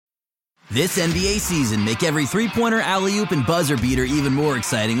This NBA season, make every three-pointer, alley-oop, and buzzer beater even more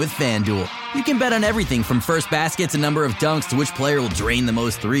exciting with FanDuel. You can bet on everything from first basket to number of dunks to which player will drain the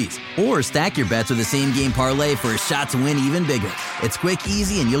most threes. Or stack your bets with the same-game parlay for a shot to win even bigger. It's quick,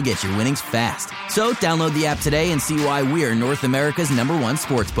 easy, and you'll get your winnings fast. So download the app today and see why we're North America's #1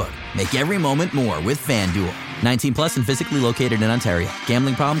 sportsbook. Make every moment more with FanDuel. 19 plus and physically located in Ontario.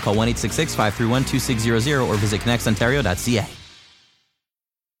 Gambling problem? Call 1-866-531-2600 or visit connectsontario.ca.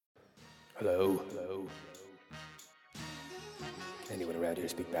 Hello. Anyone around here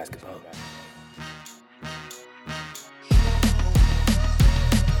speak basketball?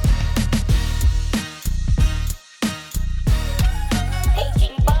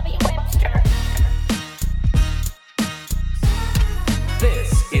 Aging Bobby Webster.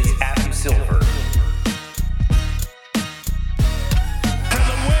 This is Adam Silver.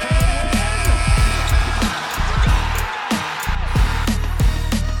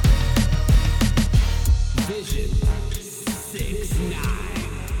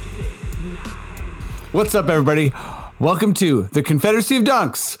 What's up, everybody? Welcome to the Confederacy of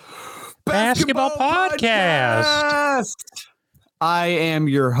Dunks Basketball Podcast. I am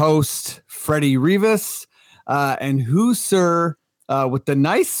your host, Freddie Rivas, and who, sir, with the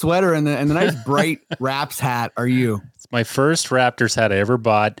nice sweater and the nice bright Raps hat, are you? It's my first Raptors hat I ever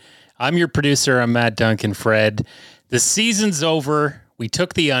bought. I'm your producer. I'm Matt Duncan. Fred, the season's over. We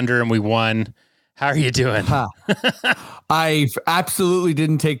took the under and we won. How are you doing? I absolutely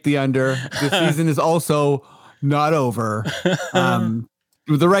didn't take the under. The season is also not over.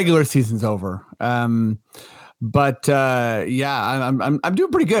 The regular season's over. But I'm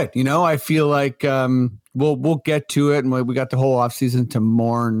doing pretty good. You know, I feel like we'll get to it, and we got the whole off season to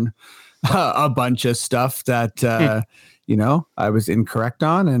mourn a bunch of stuff that I was incorrect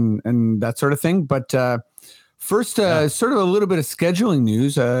on and that sort of thing. But first, sort of a little bit of scheduling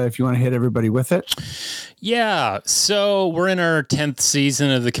news, if you want to hit everybody with it. Yeah, so we're in our 10th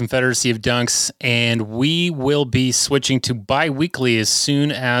season of the Confederacy of Dunks, and we will be switching to bi-weekly as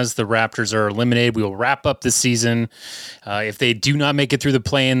soon as the Raptors are eliminated. We will wrap up the season. If they do not make it through the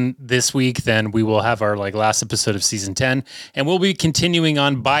play-in this week, then we will have our last episode of season 10, and we'll be continuing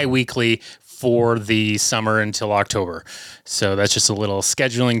on bi-weekly for the summer until October. So that's just a little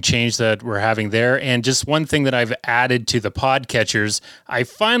scheduling change that we're having there. And just one thing that I've added to the podcatchers, I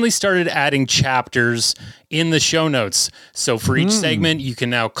finally started adding chapters in the show notes. So for each segment, you can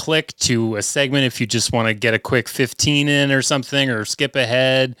now click to a segment if you just want to get a quick 15 in or something, or skip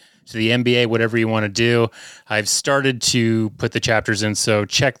ahead to the NBA, whatever you want to do. I've started to put the chapters in, so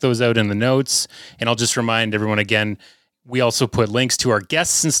check those out in the notes. And I'll just remind everyone again, we also put links to our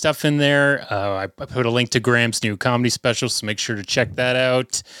guests and stuff in there. I put a link to Graham's new comedy special, so make sure to check that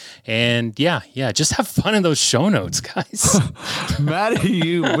out. And yeah, just have fun in those show notes, guys. Matt,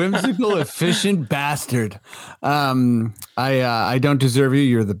 you whimsical, efficient bastard. I don't deserve you.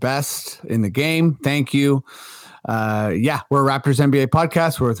 You're the best in the game. Thank you. We're a Raptors NBA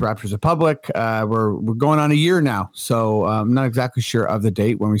podcast. We're with Raptors Republic. We're going on a year now, so I'm not exactly sure of the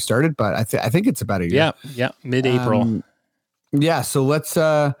date when we started, but I think it's about a year. Yeah, mid-April. So let's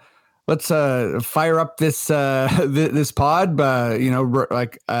fire up this this pod. I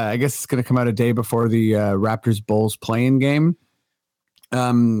guess it's going to come out a day before the Raptors Bulls play-in game.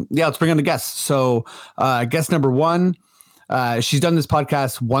 Let's bring on the guests. So guest number one. She's done this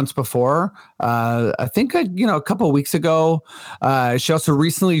podcast once before. I think, a couple of weeks ago. She also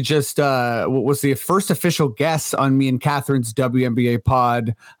recently just was the first official guest on me and Catherine's WNBA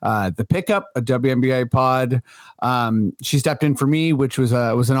pod, The Pickup, a WNBA pod. She stepped in for me, which was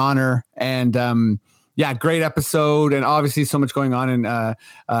an honor. And great episode. And obviously so much going on in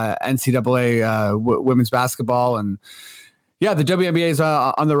NCAA women's basketball. And yeah, the WNBA is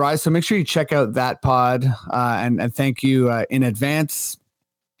on the rise, so make sure you check out that pod, and thank you in advance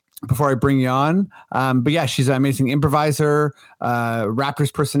before I bring you on. She's an amazing improviser,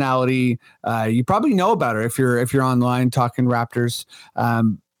 Raptors personality. You probably know about her if you're online talking Raptors.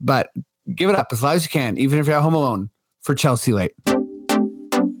 But give it up as loud as you can, even if you're at home alone, for Chelsea Late. I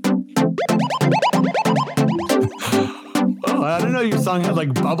don't know. Your song had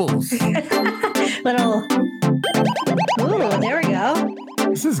like bubbles. Little. Ooh, there we go.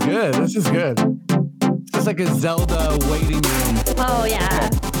 This is good. It's just like a Zelda waiting room. Oh, yeah.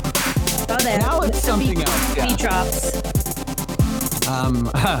 Oh, there. Now it's something else. Beat drops.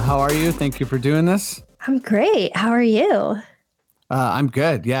 How are you? Thank you for doing this. I'm great. How are you? I'm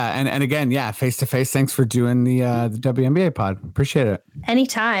good. Yeah. And again, face to face. Thanks for doing the WNBA pod. Appreciate it.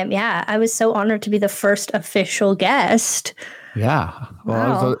 Anytime. Yeah. I was so honored to be the first official guest. Yeah. Well,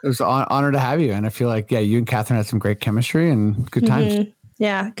 wow. it was an honor to have you. And I feel like, you and Catherine had some great chemistry and good times. Mm-hmm.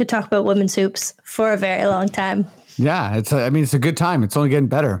 Yeah, could talk about women's hoops for a very long time. Yeah, it's a good time. It's only getting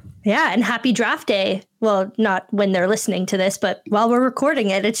better. Yeah, and happy draft day. Well, not when they're listening to this, but while we're recording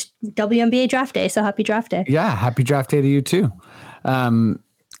it, it's WNBA draft day. So happy draft day. Yeah, happy draft day to you too. All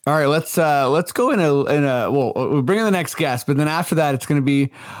right, let's go in a well, we'll bring in the next guest, but then after that, it's going to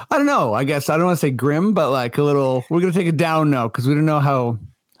be, I don't know, I guess I don't want to say grim, but like a little, we're going to take a down note because we don't know how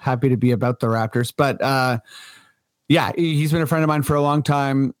happy to be about the Raptors. But yeah, he's been a friend of mine for a long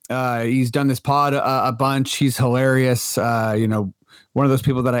time. He's done this pod a bunch. He's hilarious. One of those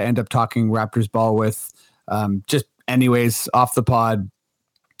people that I end up talking Raptors ball with, just anyways, off the pod.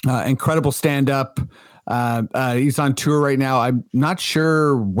 Incredible stand-up. He's on tour right now. I'm not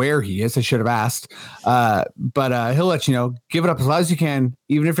sure where he is. I should have asked. But he'll let you know. Give it up as loud as you can,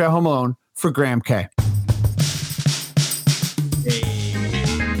 even if you're at home alone, for Graham K.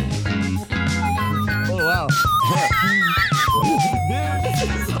 Oh, wow. This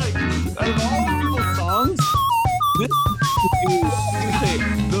is like, out of all the people's songs, this is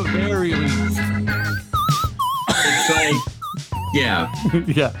the very least. It's like, yeah.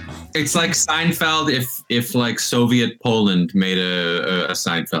 Yeah. It's like Seinfeld if like Soviet Poland made a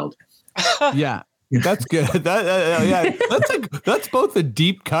Seinfeld. Yeah, that's good. Yeah, that's both a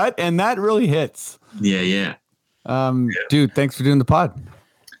deep cut and that really hits. Yeah. Dude, thanks for doing the pod.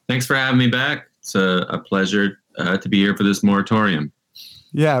 Thanks for having me back. It's a pleasure to be here for this moratorium.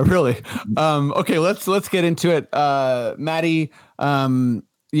 Yeah, really. Okay, let's get into it. Maddie,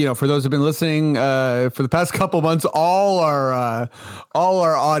 for those who've been listening for the past couple months, all our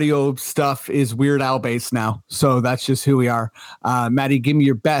audio stuff is Weird Al based now. So that's just who we are. Maddie, give me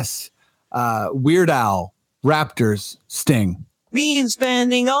your best Weird Al Raptors sting. Been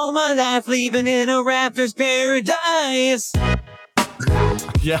spending all my life living in a Raptors paradise.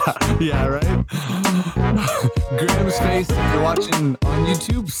 Yeah, right. Graham's face, if you're watching on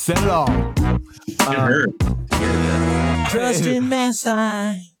YouTube, said it all. Trust in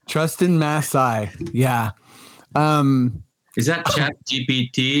Masai. Trust in Masai. Yeah. Is that Chat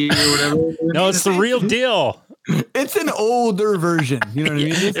GPT or whatever? No, it's the real deal. It's an older version. You know what I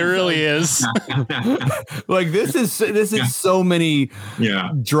mean? It really is. Like this is so many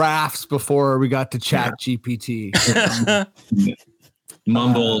drafts before we got to Chat GPT.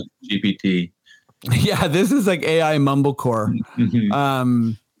 Mumble GPT. Yeah, this is like AI mumblecore.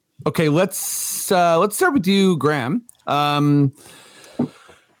 Mm-hmm. Okay, let's start with you, Graham. And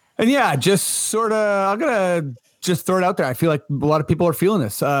yeah, just sort of, I'm gonna just throw it out there. I feel like a lot of people are feeling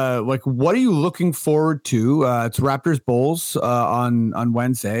this. Like, what are you looking forward to? It's Raptors Bulls on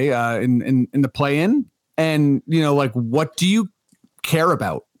Wednesday in the play-in, and like, what do you care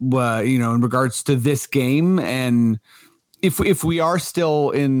about? In regards to this game, and if we are still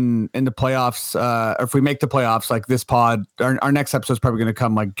in the playoffs, or if we make the playoffs, like this pod, our next episode is probably going to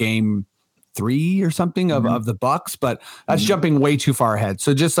come like game 3 or something of the Bucks, but that's jumping way too far ahead.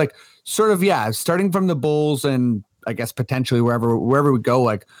 So just like sort of, starting from the Bulls and I guess potentially wherever we go,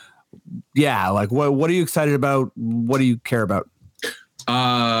 like, like what are you excited about? What do you care about?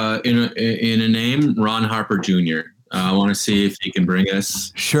 In a name, Ron Harper Jr. I want to see if he can bring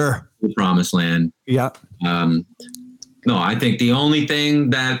us to the promised land. Yeah. No, I think the only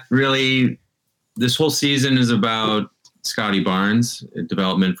thing that really this whole season is about Scotty Barnes,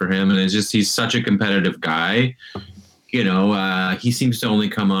 development for him. And it's just, he's such a competitive guy. He seems to only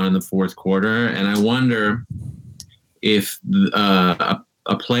come on in the fourth quarter. And I wonder if a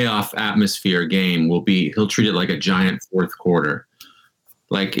playoff atmosphere game he'll treat it like a giant fourth quarter.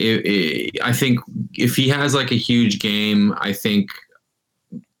 Like, I think if he has like a huge game, I think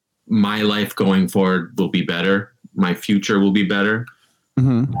my life going forward will be better. My future will be better.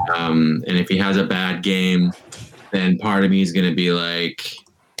 Mm-hmm. And if he has a bad game, then part of me is going to be like,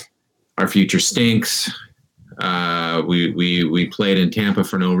 our future stinks. We played in Tampa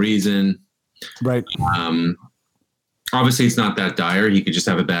for no reason. Right. Obviously it's not that dire. He could just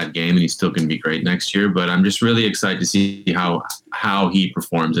have a bad game and he's still going to be great next year, but I'm just really excited to see how he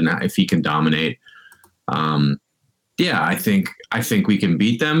performs and if he can dominate. I think we can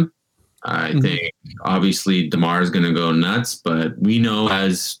beat them. I think obviously DeMar is going to go nuts, but we know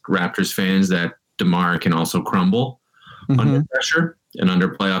as Raptors fans that DeMar can also crumble under pressure and under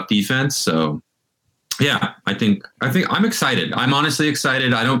playoff defense. So yeah, I think I'm excited. I'm honestly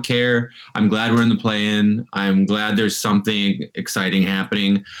excited. I don't care. I'm glad we're in the play-in. I'm glad there's something exciting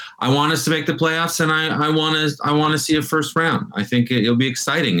happening. I want us to make the playoffs, and I want to see a first round. I think it'll be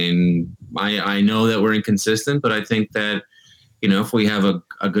exciting, and I know that we're inconsistent, but I think that if we have a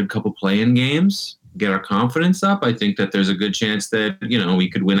good couple play-in games, get our confidence up, I think that there's a good chance that, we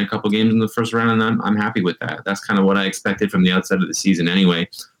could win a couple games in the first round, and I'm happy with that. That's kind of what I expected from the outside of the season anyway.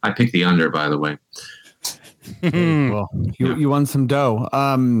 I picked the under, by the way. Well, you won some dough.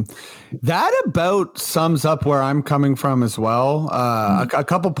 That about sums up where I'm coming from as well. A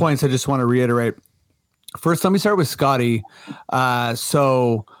couple points I just want to reiterate. First, let me start with Scotty. Just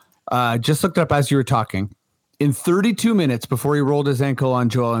looked up as you were talking. In 32 minutes before he rolled his ankle on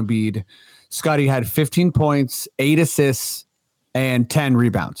Joel Embiid, Scotty had 15 points, 8 assists, and 10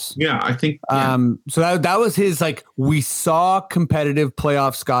 rebounds. Yeah, I think. So that was his, we saw competitive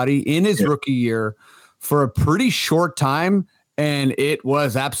playoff Scotty in his rookie year for a pretty short time, and it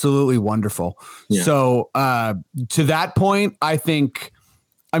was absolutely wonderful. Yeah. So to that point, I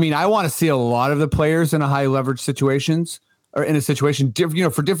want to see a lot of the players in a high leverage situations or in a situation,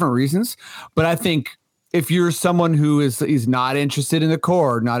 for different reasons. But I think if you're someone who is not interested in the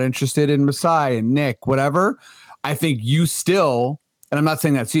core, not interested in Masai and Nick, whatever, I think you still, and I'm not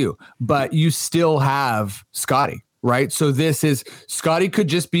saying that's you, but you still have Scotty, right? So Scotty could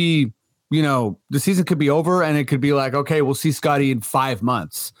just be, the season could be over and it could be like, okay, we'll see Scotty in 5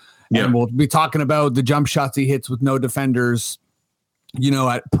 months. Yeah. And we'll be talking about the jump shots he hits with no defenders,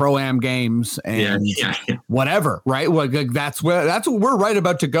 at Pro-Am games and whatever, right? Well, that's what we're right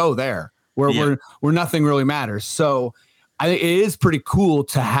about to go there, where nothing really matters. So I think it is pretty cool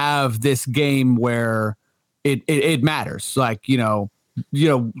to have this game where it matters.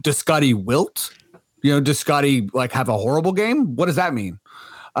 Does Scotty wilt? Does Scotty have a horrible game? What does that mean?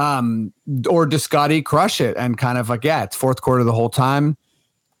 Or does Scotty crush it and kind of it's fourth quarter the whole time?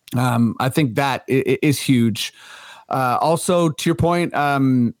 I think that is huge. Also, to your point,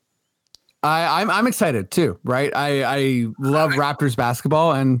 I'm excited too, right? I love Raptors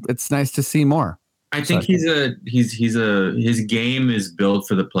basketball, and it's nice to see more. I think his game is built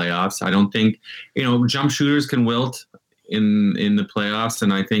for the playoffs. I don't think jump shooters can wilt in the playoffs,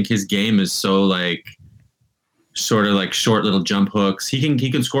 and I think his game is so sort of short little jump hooks. He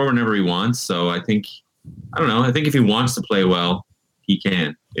can score whenever he wants. So I think if he wants to play well, he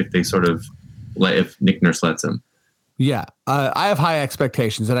can. If Nick Nurse lets him. Yeah, I have high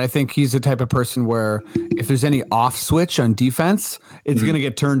expectations, and I think he's the type of person where if there's any off switch on defense, it's going to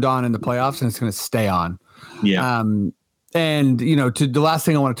get turned on in the playoffs, and it's going to stay on. Yeah. And to the last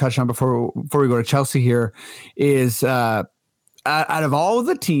thing I want to touch on before we go to Chelsea here is out of all of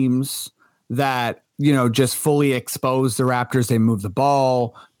the teams that just fully expose the Raptors, they move the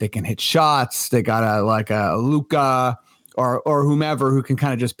ball, they can hit shots, they got a Luka or whomever who can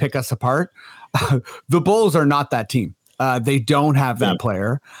kind of just pick us apart. The Bulls are not that team. They don't have that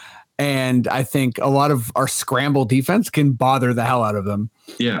player. And I think a lot of our scramble defense can bother the hell out of them.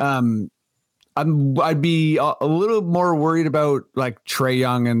 Yeah. I'd be a little more worried about Trae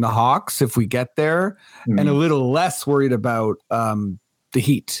Young and the Hawks if we get there, and a little less worried about the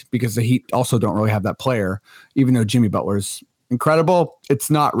Heat, because the Heat also don't really have that player, even though Jimmy Butler's incredible. It's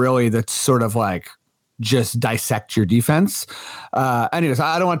not really that sort of just dissect your defense. Anyways,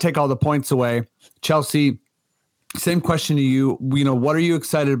 I don't want to take all the points away. Chelsea, same question to you. What are you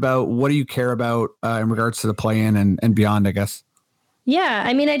excited about? What do you care about in regards to the play-in and beyond, I guess? Yeah,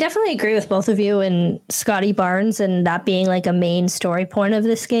 I definitely agree with both of you and Scotty Barnes, and that being a main story point of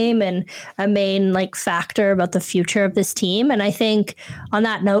this game and a main factor about the future of this team. And I think on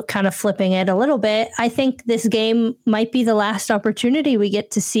that note, kind of flipping it a little bit, I think this game might be the last opportunity we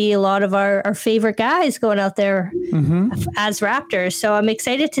get to see a lot of our favorite guys going out there as Raptors. So I'm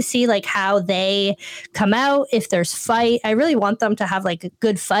excited to see how they come out, if there's fight. I really want them to have a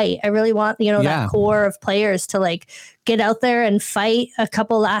good fight. I really want, that core of players to get out there and fight a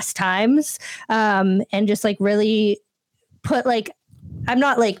couple last times, and just really put I'm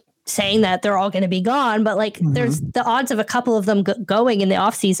not saying that they're all going to be gone, but there's the odds of a couple of them going in the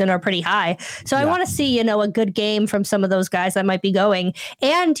offseason are pretty high. So I want to see, a good game from some of those guys that might be going,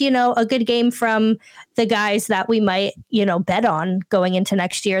 and, a good game from the guys that we might, bet on going into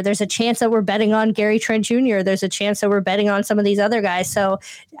next year. There's a chance that we're betting on Gary Trent Jr. There's a chance that we're betting on some of these other guys. So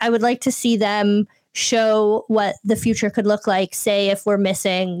I would like to see them show what the future could look like. Say if we're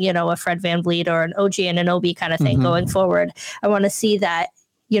missing, a Fred VanVleet or an OG and an Obi kind of thing going forward. I want to see that,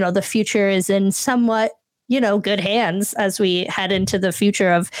 the future is in somewhat, good hands as we head into the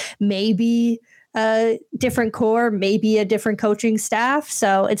future of maybe a different core, maybe a different coaching staff.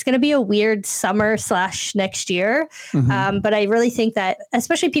 So it's going to be a weird summer / next year. But I really think that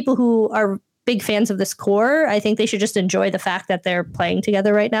especially people who are big fans of this core, I think they should just enjoy the fact that they're playing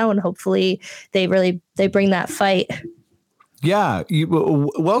together right now, and hopefully they bring that fight. Yeah,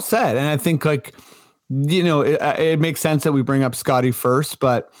 well said. And I think it makes sense that we bring up Scotty first,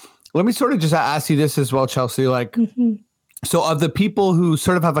 but let me sort of just ask you this as well, Chelsea. Like, so of the people who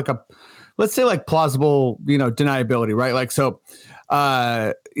sort of have like a, let's say like plausible, deniability, right? Like, so,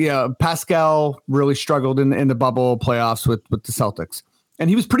 Pascal really struggled in the bubble playoffs with the Celtics. And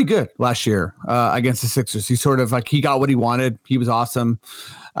he was pretty good last year against the Sixers. He sort of like, he got what he wanted. He was awesome.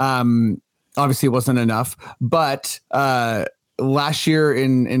 Obviously it wasn't enough, but last year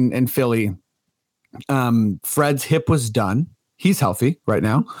in Philly, Fred's hip was done. He's healthy right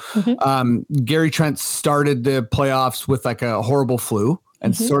now. Gary Trent started the playoffs with like a horrible flu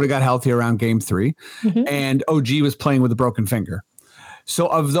and sort of got healthy around game 3. And OG was playing with a broken finger. So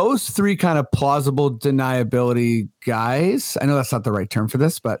of those 3 kind of plausible deniability guys, I know that's not the right term for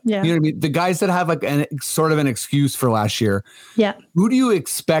this, but you know what I mean? The guys that have like sort of an excuse for last year. Yeah. Who do you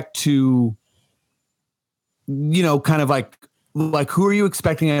expect to, kind of like who are you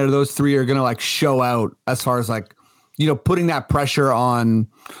expecting out of those 3 are going to like show out as far as like, putting that pressure on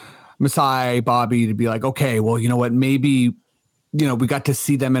Masai, Bobby to be like, okay, well, you know what, maybe, we got to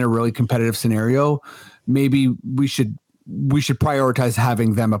see them in a really competitive scenario. Maybe we should prioritize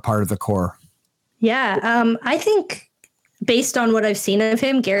having them a part of the core. Yeah. I think based on what I've seen of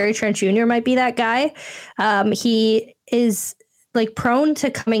him, Gary Trent Jr. might be that guy. He is like prone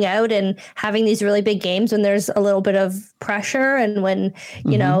to coming out and having these really big games when there's a little bit of pressure and when,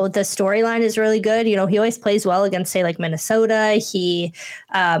 the storyline is really good. He always plays well against, say, like Minnesota. He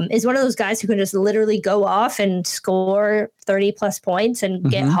is one of those guys who can just literally go off and score 30 plus points and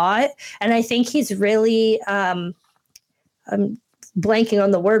get hot. And I think he's really, I'm blanking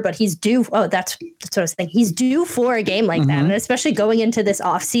on the word, but he's due. Oh, that's what I was thinking. He's due for a game like that. And especially going into this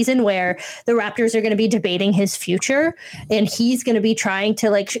off season where the Raptors are going to be debating his future and he's going to be trying to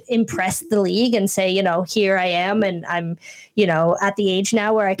like impress the league and say, here I am. And I'm, at the age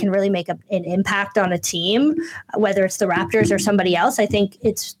now where I can really make an impact on a team, whether it's the Raptors or somebody else. I think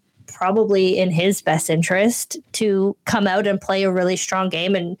it's probably in his best interest to come out and play a really strong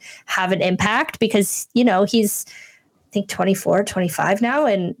game and have an impact because, he's, I think 24, 25 now.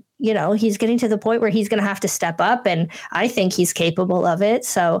 And, he's getting to the point where he's going to have to step up. And I think he's capable of it.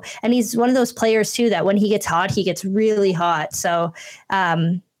 So, and he's one of those players too, that when he gets hot, he gets really hot. So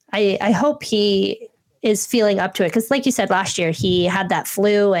I hope he is feeling up to it. Cause like you said, last year he had that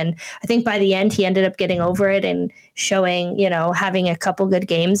flu and I think by the end he ended up getting over it and showing, having a couple good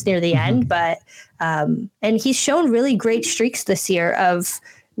games near the end. But, and he's shown really great streaks this year of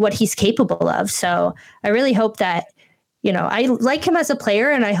what he's capable of. So I really hope that, I like him as a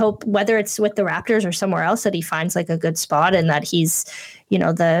player and I hope whether it's with the Raptors or somewhere else that he finds like a good spot and that he's,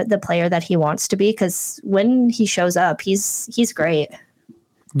 the player that he wants to be. Cause when he shows up, he's great.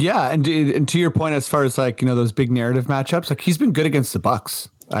 Yeah. And to your point, as far as like, those big narrative matchups, like he's been good against the Bucks.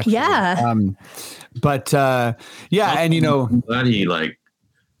 Actually. Yeah. And I'm glad he like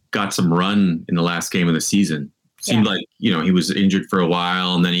got some run in the last game of the season. Seemed like, he was injured for a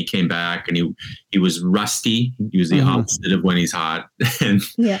while and then he came back and he was rusty. He was the opposite of when he's hot. And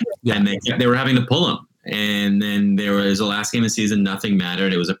they were having to pull him. And then there was the last game of the season, nothing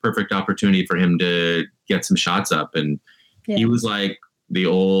mattered. It was a perfect opportunity for him to get some shots up. And he was like the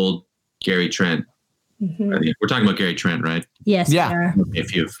old Gary Trent. We're talking about Gary Trent, right? Yes. Yeah.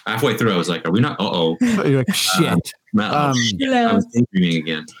 If you've halfway through, I was like, are we not? You're like, shit. I was daydreaming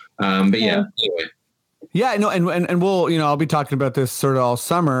again. But yeah, anyway. Yeah, no, and we'll, I'll be talking about this sort of all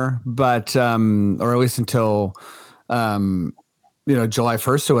summer, but or at least until July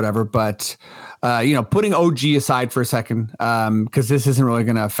 1st or whatever. But putting OG aside for a second, because this isn't really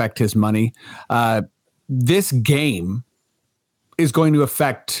going to affect his money. This game is going to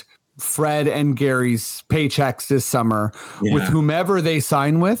affect Fred and Gary's paychecks this summer with whomever they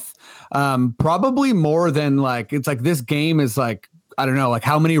sign with. Probably more than like it's like this game is like. I don't know, like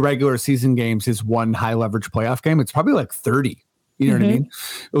how many regular season games is one high leverage playoff game? It's probably like 30. You know what I mean?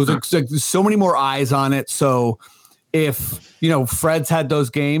 It was like there's so many more eyes on it. So if, Fred's had those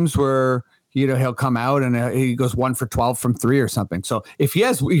games where, he'll come out and he goes 1 for 12 from 3 or something. So if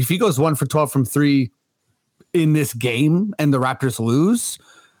he goes 1 for 12 from 3 in this game and the Raptors lose,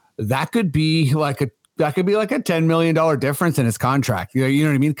 that could be like a $10 million difference in his contract. You know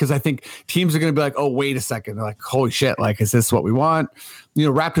what I mean? Because I think teams are going to be like, oh, wait a second. They're like, holy shit. Like, is this what we want?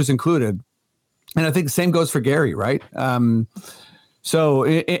 Raptors included. And I think the same goes for Gary, right? So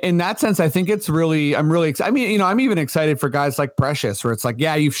in that sense, I think I'm really excited. I mean, I'm even excited for guys like Precious, where it's like,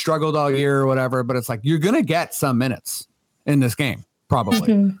 yeah, you've struggled all year or whatever, but it's like, you're going to get some minutes in this game,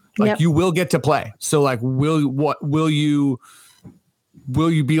 probably. You will get to play. So like, will you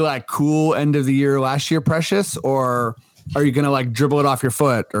be like cool end of the year last year, Precious, or are you going to like dribble it off your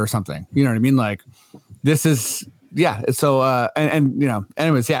foot or something? You know what I mean? Like this is yeah. So and you know,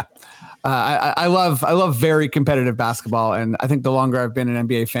 anyways, yeah. I love very competitive basketball, and I think the longer I've been an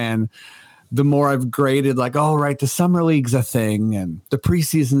NBA fan, the more I've graded like, oh, right, the summer league's a thing and the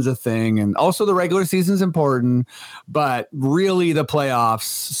preseason's a thing. And also the regular season's important, but really the playoffs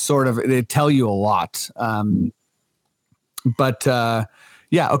sort of, they tell you a lot. Yeah.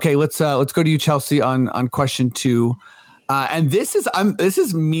 Okay. Let's go to you, Chelsea, on question 2. And this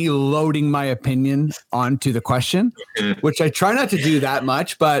is me loading my opinion onto the question, which I try not to do that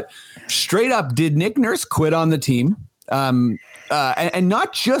much, but straight up, did Nick Nurse quit on the team? And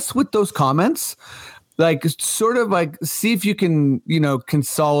not just with those comments, like sort of like see if you can, you know,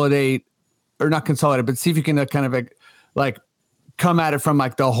 consolidate or not consolidate, but see if you can kind of like come at it from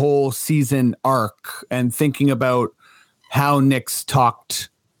like the whole season arc and thinking about how Nick's talked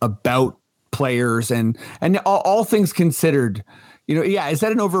about players and all things considered, you know, yeah. Is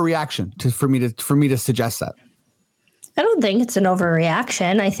that an overreaction for me to suggest that? I don't think it's an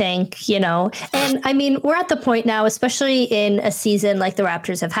overreaction. I think, you know, and I mean, we're at the point now, especially in a season like the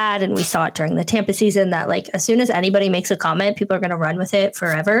Raptors have had, and we saw it during the Tampa season, that like as soon as anybody makes a comment, people are going to run with it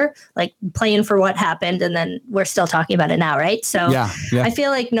forever, like playing for what happened. And then we're still talking about it now. Right. So yeah. I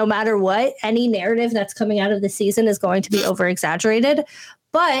feel like no matter what, any narrative that's coming out of the season is going to be over exaggerated.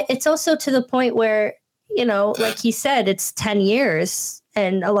 But it's also to the point where, you know, like he said, it's 10 years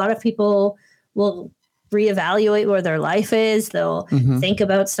and a lot of people will reevaluate where their life is. They'll think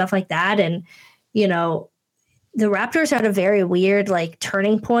about stuff like that. And, you know, the Raptors are at a very weird like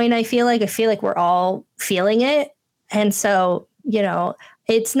turning point. I feel like we're all feeling it. And so, you know,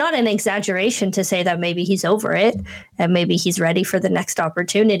 it's not an exaggeration to say that maybe he's over it and maybe he's ready for the next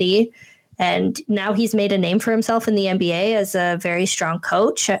opportunity. And now he's made a name for himself in the NBA as a very strong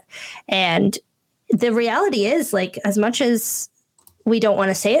coach. And the reality is, like, as much as we don't want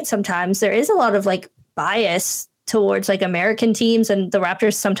to say it sometimes, there is a lot of like bias towards like American teams, and the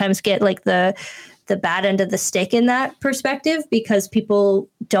Raptors sometimes get like the bad end of the stick in that perspective because people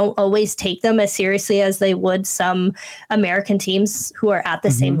don't always take them as seriously as they would some American teams who are at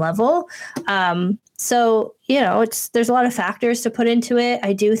the same level. So, you know, there's a lot of factors to put into it.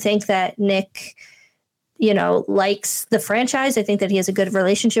 I do think that Nick, you know, likes the franchise. I think that he has a good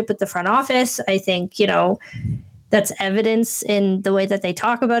relationship with the front office. I think, you know, that's evidence in the way that they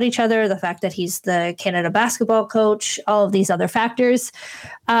talk about each other, the fact that he's the Canada basketball coach, all of these other factors.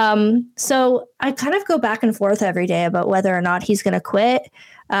 So I kind of go back and forth every day about whether or not he's going to quit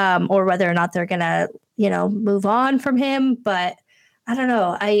or whether or not they're going to, you know, move on from him. But I don't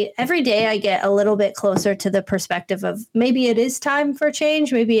know. Every day I get a little bit closer to the perspective of maybe it is time for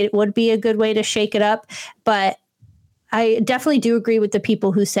change. Maybe it would be a good way to shake it up. But I definitely do agree with the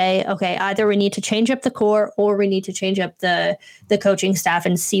people who say, okay, either we need to change up the core or we need to change up the coaching staff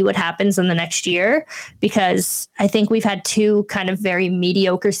and see what happens in the next year. Because I think we've had 2 kind of very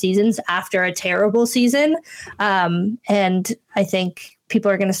mediocre seasons after a terrible season. And I think people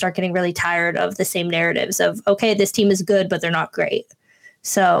are going to start getting really tired of the same narratives of, okay, this team is good, but they're not great.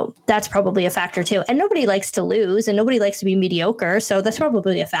 So that's probably a factor too. And nobody likes to lose and nobody likes to be mediocre. So that's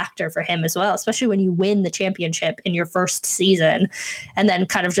probably a factor for him as well, especially when you win the championship in your first season and then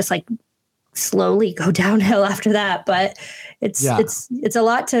kind of just like slowly go downhill after that. But it's a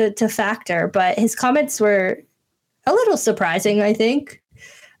lot to factor. But his comments were a little surprising, I think,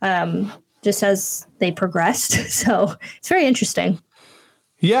 just as they progressed. So it's very interesting.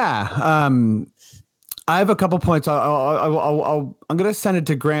 Yeah. I have a couple points. I'm going to send it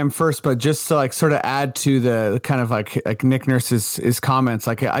to Graham first, but just to like sort of add to the kind of like Nick Nurse's comments.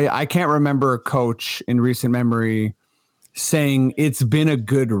 Like I can't remember a coach in recent memory saying it's been a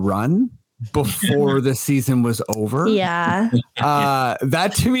good run before the season was over. Yeah.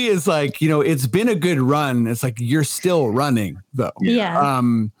 That to me is like, you know, it's been a good run. It's like, you're still running though. Yeah.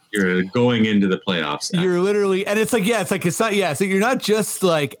 You're going into the playoffs now. You're literally, and it's not, yeah. So you're not just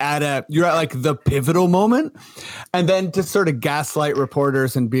like you're at like the pivotal moment. And then to sort of gaslight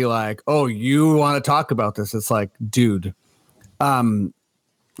reporters and be like, oh, you want to talk about this? It's like, dude, you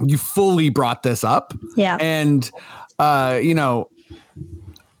fully brought this up. Yeah. And, you know,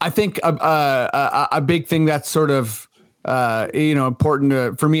 I think a big thing that's sort of, you know,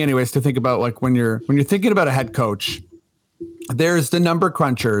 important for me anyways, to think about, like when you're thinking about a head coach, there's the number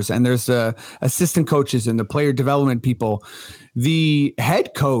crunchers and there's the assistant coaches and the player development people. The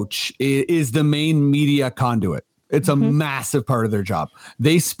head coach is the main media conduit. It's a massive part of their job.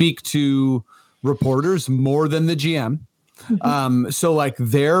 They speak to reporters more than the GM. So like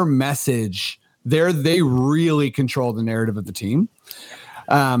their message, they really control the narrative of the team.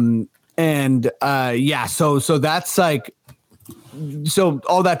 So that's like, so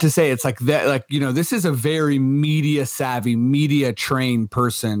all that to say, it's like that, like, this is a very media savvy, media trained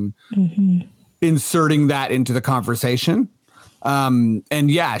person inserting that into the conversation.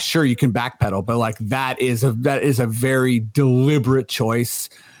 And yeah, sure, you can backpedal, but like that is a very deliberate choice.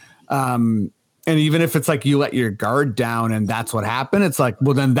 And even if it's like you let your guard down and that's what happened, it's like,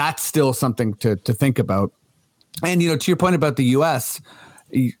 well, then that's still something to think about. And, to your point about the US,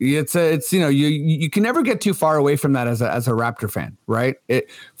 it's you can never get too far away from that as a Raptor fan, right?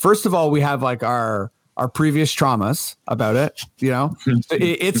 First of all, we have like our previous traumas about it.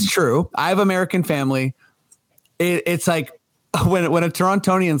 It's true. I have American family. It's like when a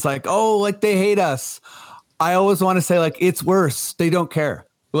Torontonian's like, oh, like they hate us, I always want to say like it's worse. They don't care.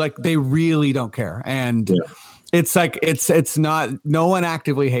 Like they really don't care. And it's like it's not. No one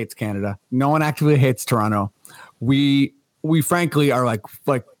actively hates Canada. No one actively hates Toronto. We frankly are like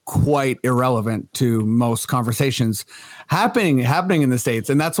quite irrelevant to most conversations happening in the States.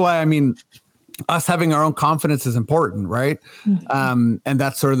 And that's why, I mean, us having our own confidence is important, right? And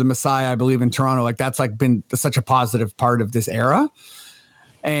that's sort of the Messiah, I believe, in Toronto. Like that's like been such a positive part of this era.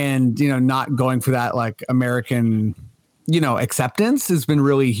 And, not going for that like American, acceptance has been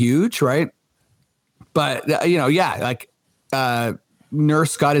really huge, right? But, like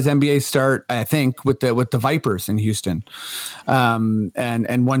Nurse got his NBA start, I think, with the Vipers in Houston,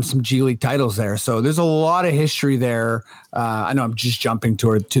 and won some G League titles there. So there's a lot of history there. I know I'm just jumping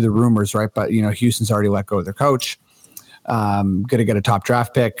to the rumors, right? But Houston's already let go of their coach. Going to get a top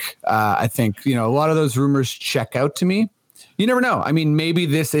draft pick. I think a lot of those rumors check out to me. You never know. I mean, maybe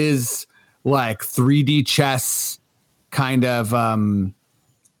this is like 3D chess kind of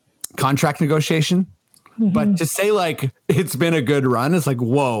contract negotiation. But to say like it's been a good run, it's like,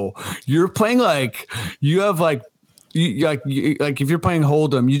 whoa, you're playing like you have like if you're playing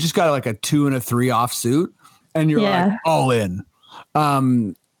Hold'em, you just got like a 2 and a 3 offsuit and you're like all in.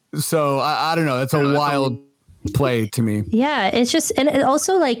 So I don't know. That's a wild play to me. Yeah, it's just, and it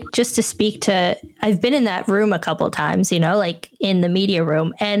also like just to speak to, I've been in that room a couple of times, like in the media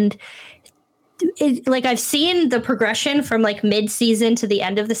room, and like I've seen the progression from like mid-season to the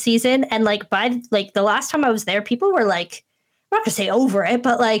end of the season, and like by like the last time I was there, people were like, I'm not gonna say over it,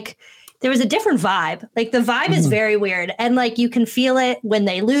 but like there was a different vibe. Like the vibe is very weird, and like you can feel it when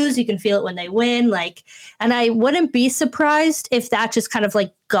they lose, you can feel it when they win. Like, and I wouldn't be surprised if that just kind of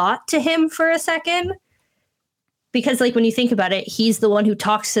like got to him for a second, because like when you think about it, he's the one who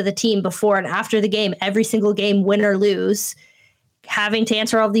talks to the team before and after the game, every single game, win or lose, having to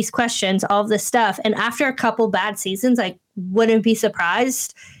answer all of these questions, all of this stuff. And after a couple bad seasons, I wouldn't be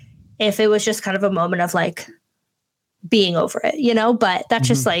surprised if it was just kind of a moment of like being over it, but that's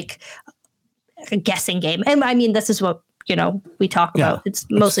just like a guessing game. And I mean, this is what, we talk about. It's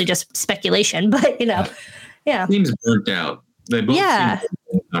mostly just speculation, but Teams burnt out. They both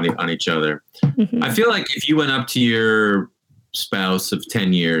seem on each other. I feel like if you went up to your spouse of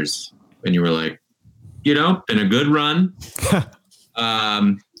 10 years and you were like, been a good run.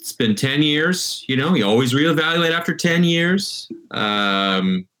 It's been 10 years, you always reevaluate after 10 years.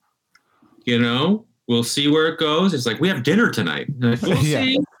 We'll see where it goes. It's like, we have dinner tonight. Like, we'll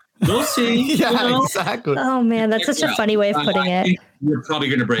see. We'll see. Exactly. Oh man, that's such a funny way of putting it. You're probably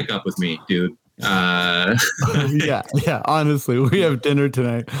going to break up with me, dude. Yeah. Honestly, we have dinner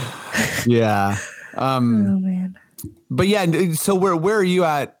tonight. Yeah. Oh man. But yeah, so where are you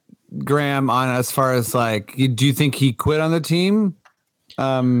at, Graham, on as far as like, do you think he quit on the team?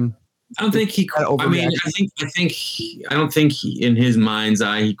 I don't think he. I mean, I don't think in his mind's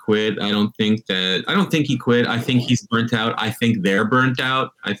eye he quit. I don't think he quit. I think he's burnt out. I think they're burnt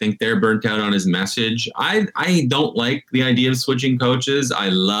out. I think they're burnt out on his message. I don't like the idea of switching coaches. I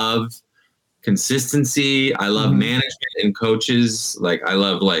love consistency. I love management and coaches. Like I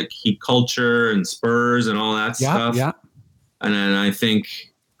love like Heat culture and Spurs and all that stuff. Yeah. And then I think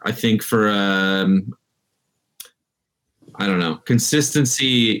for I don't know.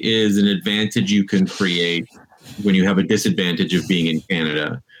 Consistency is an advantage you can create when you have a disadvantage of being in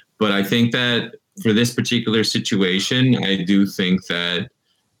Canada. But I think that for this particular situation, I do think that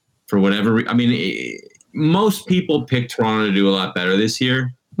for whatever, most people pick Toronto to do a lot better this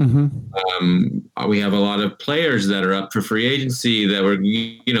year. We have a lot of players that are up for free agency that were,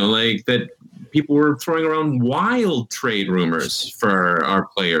 like that people were throwing around wild trade rumors for our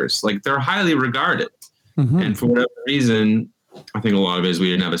players. Like they're highly regarded. And for whatever reason, I think a lot of it is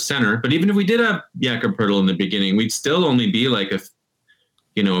we didn't have a center. But even if we did have Jakob Poeltl in the beginning, we'd still only be like a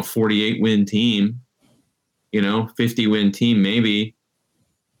 48-win team, 50-win team maybe.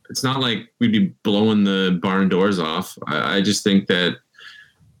 It's not like we'd be blowing the barn doors off. I just think that,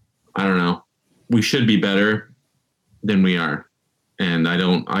 I don't know, we should be better. than we are. And I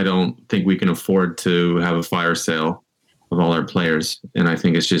don't think we can afford to have a fire sale of all our players. And I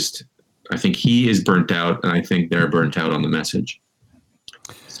think I think he is burnt out, and I think they're burnt out on the message.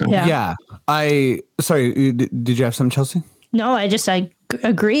 So. Yeah. Sorry, did you have some, Chelsea? No, I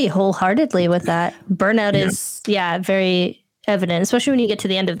agree wholeheartedly with that. Burnout is very evident, especially when you get to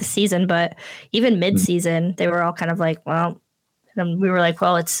the end of the season. But even mid-season, they were all kind of like, well, and we were like,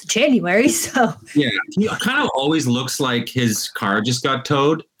 well, it's January, so yeah, he kind of always looks like his car just got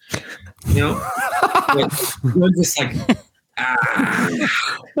towed. We're just like,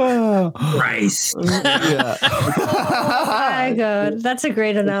 Christ. Yeah. Oh my God, that's a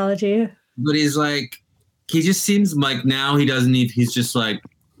great analogy. But he's like, he just seems like now he doesn't need. He's just like,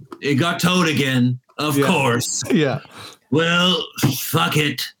 it got towed again, of course. Yeah. Well, fuck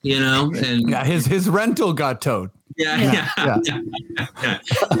it, And his rental got towed. Yeah.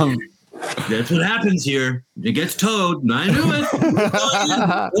 That's what happens here. It gets towed. I knew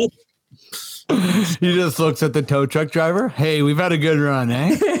it. He just looks at the tow truck driver. Hey, we've had a good run,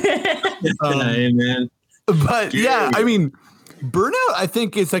 eh? Hey, man. But yeah, I mean, burnout, I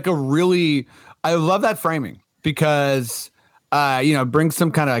think is like I love that framing because, brings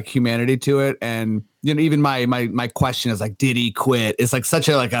some kind of like humanity to it. And, even my question is like, did he quit? It's like such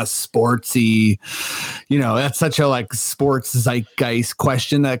a sportsy, that's such a like sports zeitgeist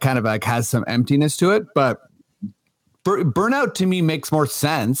question that kind of like has some emptiness to it. But burnout to me makes more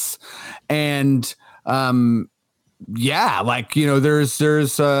sense. And, there's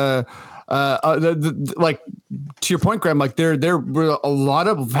like to your point, Graham, like there were a lot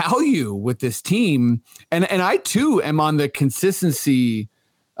of value with this team, and I too am on the consistency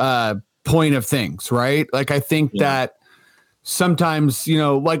point of things, right? Like I think that sometimes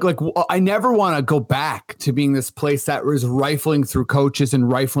I never want to go back to being this place that was rifling through coaches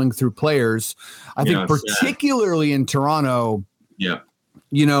and rifling through players. I think particularly in Toronto,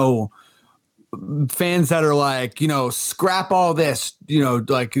 fans that are like, scrap all this,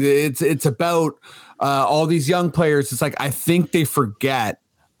 like it's about all these young players. It's like, I think they forget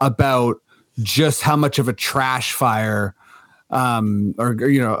about just how much of a trash fire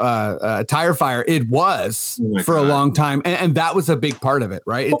a tire fire it was for a long time. And that was a big part of it,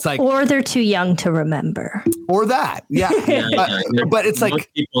 right? It's like, or they're too young to remember, or that. Yeah. But it's most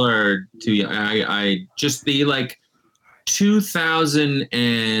like people are too young. I just the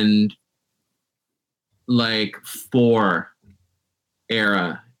 2004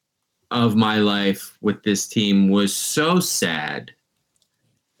 era of my life with this team was so sad.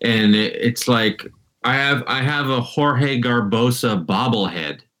 And it's like, I have a Jorge Garbosa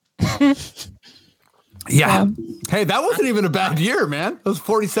bobblehead. Yeah. Hey, that wasn't even a bad year, man. That was a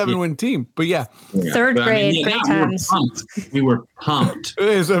 47-win team. But third grade, great times. We were pumped.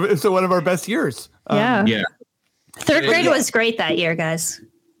 It's one of our best years. Third grade was great that year, guys.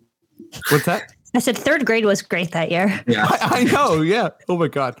 What's that? I said third grade was great that year. Yeah, I know. Yeah. Oh my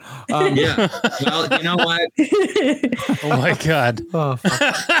God. Yeah. Well, you know what? Oh my God. Oh,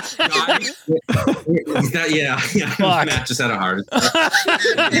 Matt just had a heart attack.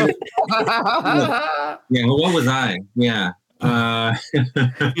 Yeah. Well, what was I? Yeah. I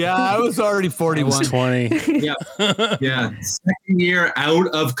was already 41. I was 20. Yeah. Second year out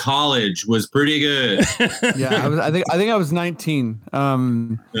of college was pretty good. I think I was 19. I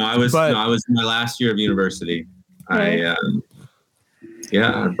was in my last year of university. A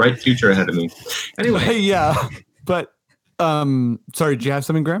bright future ahead of me. Anyway. But sorry, did you have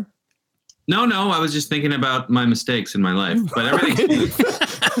something, Graham? No, I was just thinking about my mistakes in my life, but everything.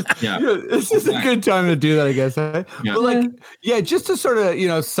 This is a good time to do that, I guess. Right? Yeah. But just to sort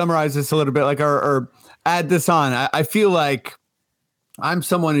of, summarize this a little bit, or add this on, I feel like I'm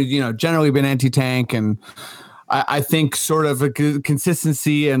someone who, generally been anti-tank, and I think sort of a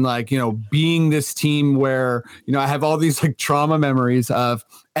consistency and being this team where, I have all these trauma memories of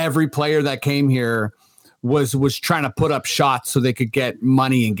every player that came here was trying to put up shots so they could get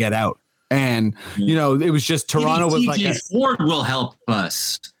money and get out. And, it was just Toronto was like Ford will help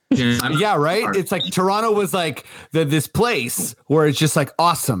us. Yeah, right. It's like Toronto was like this place where it's just like,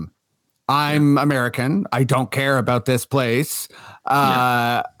 awesome. I'm American. I don't care about this place.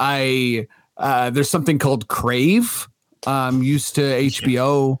 There's something called Crave. Used to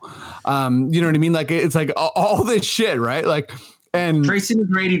HBO. You know what I mean? Like it's like all this shit, right? And Tracy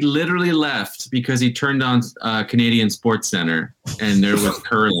McGrady literally left because he turned on Canadian Sports Center and there was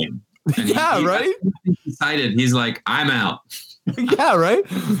curling. And he right. He decided he's like, I'm out. Yeah, right.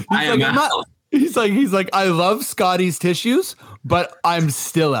 I am out. He's like, I love Scotty's tissues, but I'm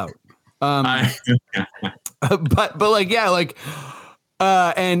still out. And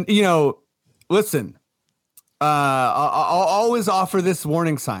listen, I'll always offer this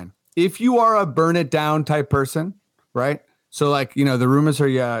warning sign. If you are a burn it down type person, right? So like, the rumors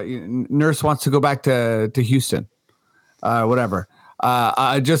are, Nurse wants to go back to Houston, whatever.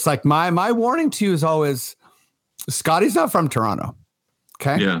 Just like my warning to you is always, Scotty's not from Toronto.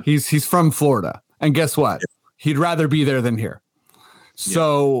 Okay. Yeah. He's from Florida. And guess what? He'd rather be there than here.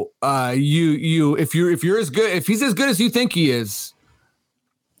 So if you're as good, if he's as good as you think he is,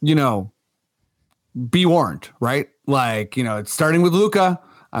 be warned, right? Like, it's starting with Luka.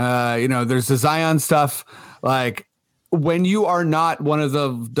 There's the Zion stuff. Like, when you are not one of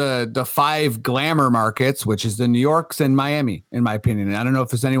the 5 glamour markets, which is the New Yorks and Miami, in my opinion, and I don't know if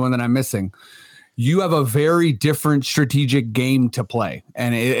there's anyone that I'm missing, you have a very different strategic game to play,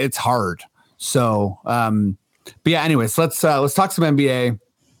 and it's hard. So, but yeah, anyways, let's talk some NBA.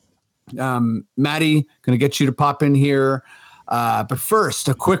 Maddie, gonna get you to pop in here. But first,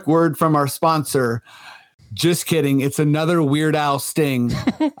 a quick word from our sponsor. Just kidding. It's another Weird Al sting.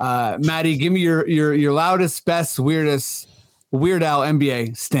 Maddie, give me your loudest, best, weirdest Weird Al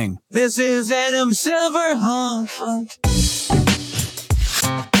NBA sting. This is Adam Silver.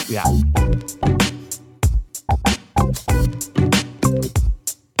 Yeah.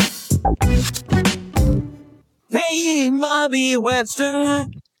 Hey, Bobby Webster.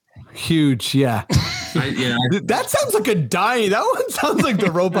 Huge. Yeah. That sounds like that one sounds like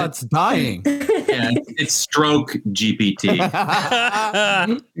the robot's dying. Yeah, it's stroke GPT.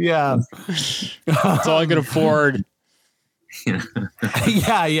 Yeah. That's all I can afford.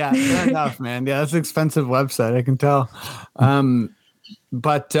 Yeah. Fair enough, man. Yeah, that's an expensive website, I can tell.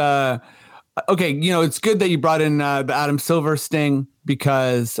 But okay, it's good that you brought in the Adam Silver sting,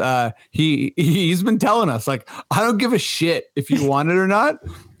 because he's been telling us, like, I don't give a shit if you want it or not.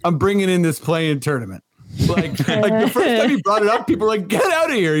 I'm bringing in this play-in tournament. Like the first time he brought it up, people were like, get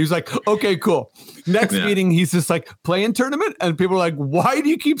out of here. He's like, okay, cool. Next meeting, he's just like, play-in tournament? And people are like, why do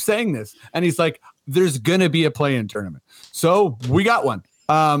you keep saying this? And he's like, there's going to be a play-in tournament. So we got one.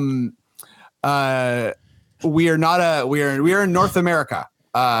 We are in North America.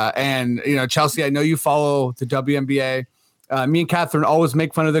 And Chelsea, I know you follow the WNBA. Me and Catherine always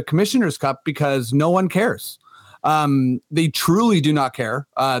make fun of the Commissioner's Cup because no one cares. They truly do not care.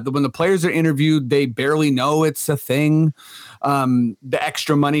 When the players are interviewed, they barely know it's a thing. The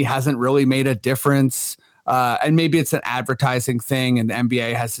extra money hasn't really made a difference. And maybe it's an advertising thing, and the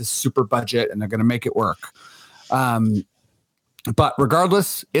NBA has this super budget and they're going to make it work. But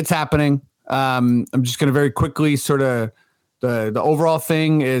regardless, it's happening. I'm just going to very quickly sort of the overall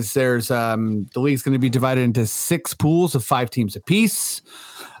thing is there's the league's going to be divided into 6 pools of 5 teams apiece.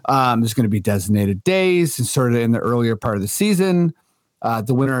 There's going to be designated days and sort of in the earlier part of the season.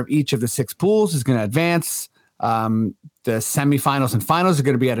 The winner of each of the 6 pools is going to advance. The semifinals and finals are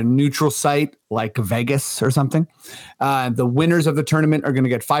going to be at a neutral site like Vegas or something. The winners of the tournament are going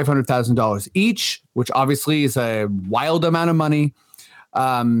to get $500,000 each, which obviously is a wild amount of money.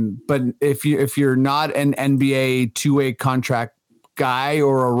 But if you're not an NBA 2-way contract guy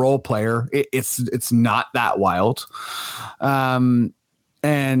or a role player, it's not that wild.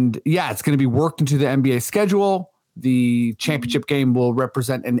 And yeah, it's going to be worked into the NBA schedule. The championship game will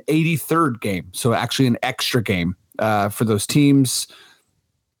represent an 83rd game. So actually an extra game for those teams.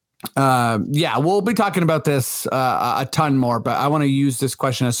 Yeah, we'll be talking about this a ton more, but I want to use this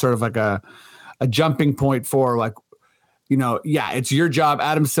question as sort of like a jumping point for like, it's your job.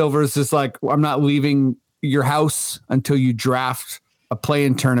 Adam Silver is just like, I'm not leaving your house until you draft a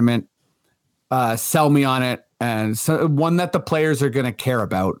play-in tournament. Sell me on it. And so one that the players are going to care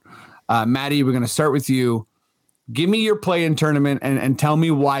about. Maddie, we're going to start with you. Give me your play-in tournament and tell me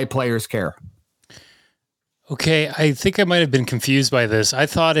why players care. Okay, I think I might have been confused by this. I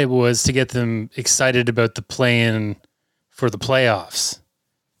thought it was to get them excited about the play-in for the playoffs.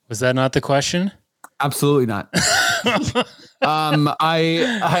 Was that not the question? Absolutely not.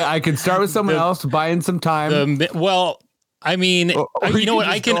 I could start with someone else, buy in some time. I mean, you know what?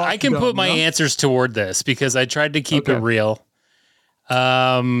 I can put my answers toward this because I tried to keep it real.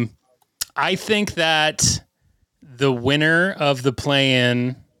 I think that the winner of the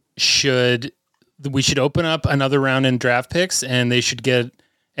play-in we should open up another round in draft picks, and they should get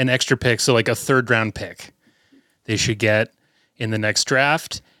an extra pick, so like a 3rd round pick. They should get in the next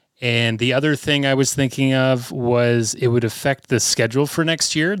draft. And the other thing I was thinking of was it would affect the schedule for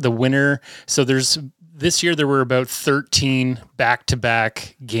next year. The winner. So this year there were about 13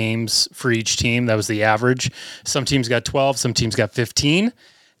 back-to-back games for each team. That was the average. Some teams got 12, some teams got 15.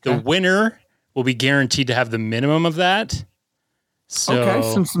 The winner will be guaranteed to have the minimum of that. So okay,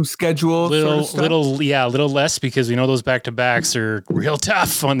 some schedule a little less because we know those back-to-backs are real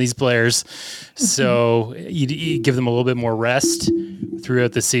tough on these players. So you give them a little bit more rest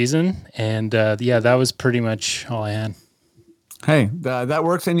throughout the season. And that was pretty much all I had. Hey, that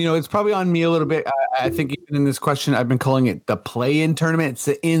works. And, it's probably on me a little bit. I think even in this question, I've been calling it the play-in tournament. It's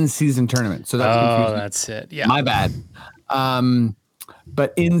the in-season tournament. So that's confusing. That's it. Yeah. My bad.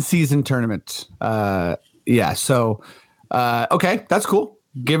 But in-season tournament. So, okay, that's cool.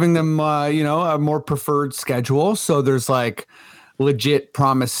 Giving them, a more preferred schedule. So there's like legit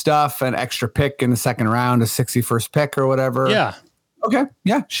promised stuff, an extra pick in the second round, a 61st pick or whatever. Yeah. Okay.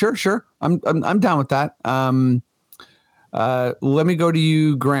 Yeah, sure. I'm down with that. Let me go to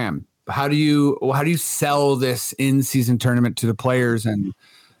you, Graham. How do you sell this in-season tournament to the players and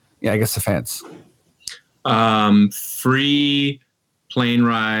I guess the fans? Free plane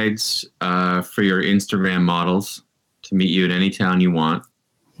rides for your Instagram models to meet you at any town you want.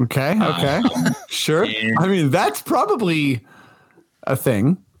 Okay. Sure. I mean, that's probably a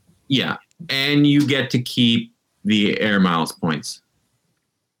thing. Yeah. And you get to keep the Air Miles points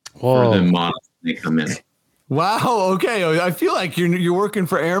for the models when they come in. Wow. Okay. I feel like you're working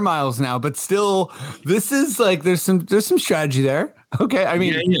for Air Miles now, but still, this is like there's some strategy there. Okay. I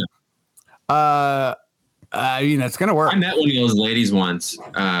mean, it's gonna work. I met one of those ladies once,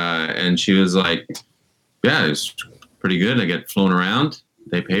 and she was like, "Yeah, it's pretty good. I get flown around.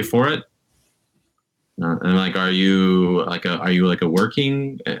 They pay for it." And I'm like, "Are you like a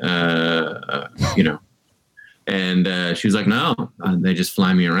working, And she was like, "No, they just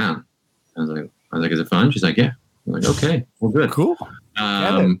fly me around." I was like, "Is it fun?" She's like, "Yeah." I'm like, "Okay, well, good, cool."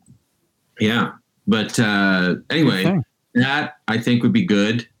 Yeah, but anyway, that I think would be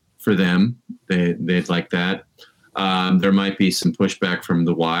good for them. They'd like that. There might be some pushback from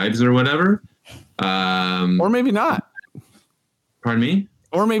the wives or whatever, or maybe not. Pardon me?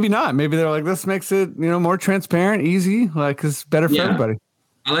 Or maybe not. Maybe they're like, this makes it more transparent, easy, like it's better for everybody.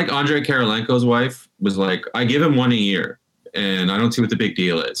 I like Andrei Karolenko's wife was like, I give him one a year, and I don't see what the big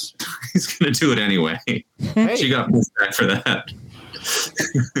deal is. He's going to do it anyway. Hey. She got pushback for that.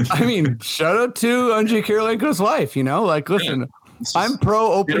 I mean, shout out to Andrei Karolenko's wife. Listen, I'm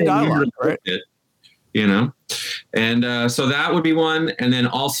pro open dialogue, right? And so that would be one. And then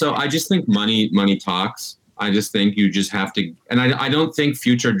also, I just think money talks. I just think you just have to, and I don't think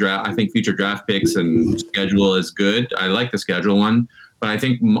future draft picks and schedule is good. I like the schedule one, but I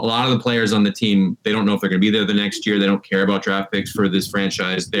think a lot of the players on the team, they don't know if they're going to be there the next year. They don't care about draft picks for this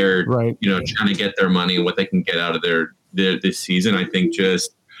franchise. They're trying to get their money, what they can get out of their this season. I think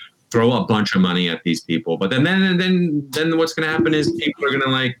just throw a bunch of money at these people. But then what's going to happen is people are going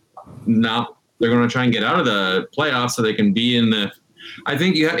to they're going to try and get out of the playoffs so they can be in the. I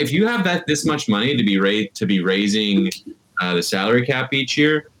think if you have this much money to be raising the salary cap each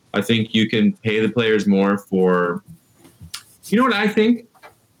year, I think you can pay the players more for. You know what I think?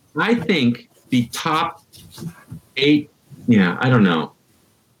 I think the top 8. Yeah, I don't know.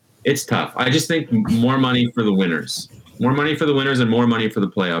 It's tough. I just think more money for the winners. More money for the winners and more money for the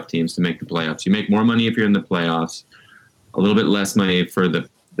playoff teams to make the playoffs. You make more money if you're in the playoffs, a little bit less money for the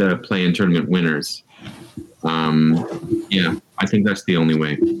play-in tournament winners. I think that's the only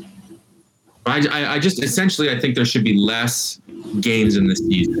way. I just essentially I think there should be less games in the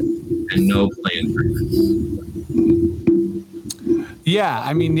season and no play-in tournaments. Yeah,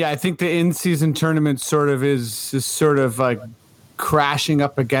 I mean, I think the in-season tournament sort of is sort of like crashing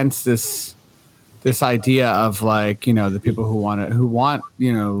up against this idea of like, the people who want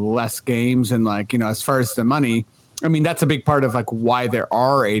less games and like, as far as the money, I mean, that's a big part of like why there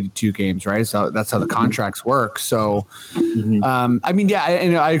are 82 games, right? So that's how the contracts work. So, I mean,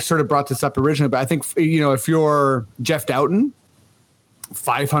 and I sort of brought this up originally, but I think, if you're Jeff Doughton,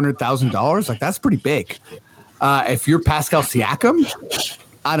 $500,000, like that's pretty big. If you're Pascal Siakam,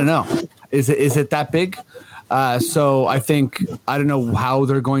 I don't know. Is it that big? So I think, I don't know how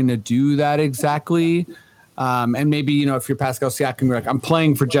they're going to do that exactly. And maybe, if you're Pascal Siakam, you're like, I'm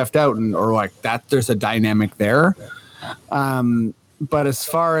playing for Jeff Doughton, or like that, there's a dynamic there. But as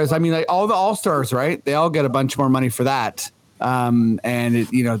far as, I mean, like all the All-Stars, right? They all get a bunch more money for that. And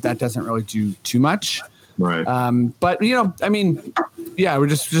it, that doesn't really do too much. Right. But, I mean, we're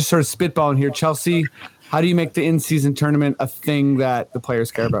just sort of spitballing here. Chelsea, how do you make the in-season tournament a thing that the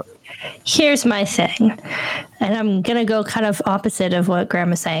players care about? Here's my thing, and I'm going to go kind of opposite of what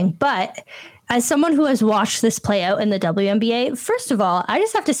Graham is saying, but as someone who has watched this play out in the WNBA, first of all, I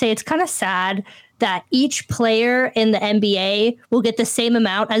just have to say it's kind of sad that each player in the NBA will get the same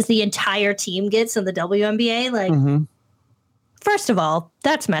amount as the entire team gets in the WNBA. Like, first of all,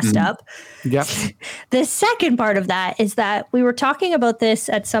 that's messed up. Yep. The second part of that is that we were talking about this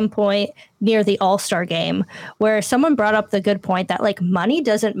at some point near the All-Star game, where someone brought up the good point that like money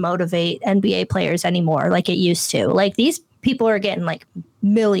doesn't motivate NBA players anymore like it used to. Like these people are getting like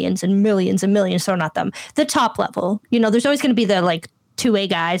millions and millions and millions thrown at them. The top level, there's always going to be the like two-way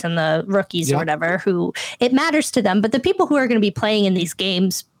guys and the rookies or whatever who it matters to them. But the people who are going to be playing in these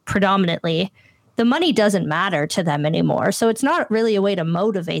games predominantly, the money doesn't matter to them anymore. So it's not really a way to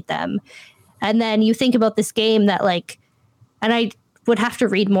motivate them. And then you think about this game that like, and I would have to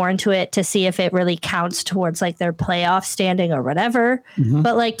read more into it to see if it really counts towards like their playoff standing or whatever.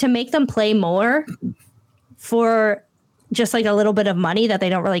 But like to make them play more for just like a little bit of money that they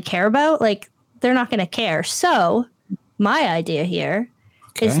don't really care about, like they're not going to care. So my idea here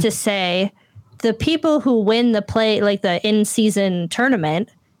is to say the people who win the like the in-season tournament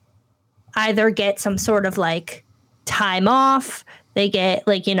either get some sort of like time off, they get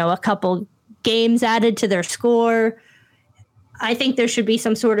like, a couple games added to their score. I think there should be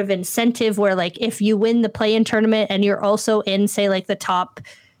some sort of incentive where like if you win the play-in tournament and you're also in, say, like the top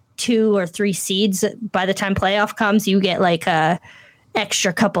 2 or 3 seeds, by the time playoff comes, you get like a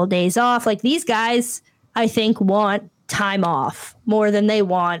extra couple days off. Like these guys, I think, want time off more than they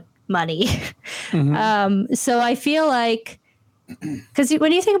want money. So I feel like, because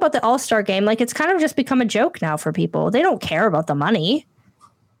when you think about the All-Star game, like it's kind of just become a joke now for people. They don't care about the money.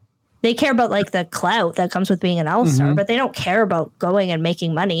 They care about like the clout that comes with being an All-Star, but they don't care about going and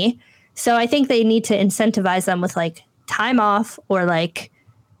making money. So I think they need to incentivize them with like time off or like,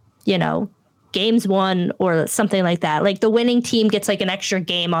 games won or something like that. Like the winning team gets like an extra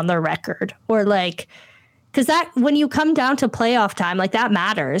game on their record, or like, because that when you come down to playoff time, like that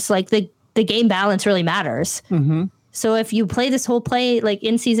matters. Like the game balance really matters. So if you play this whole like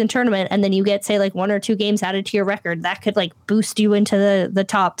in-season tournament and then you get, say, like 1 or 2 games added to your record, that could like boost you into the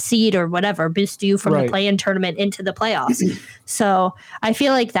top seed or whatever, boost you from the play-in tournament into the playoffs. So I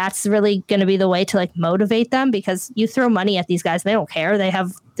feel like that's really going to be the way to like motivate them, because you throw money at these guys, they don't care.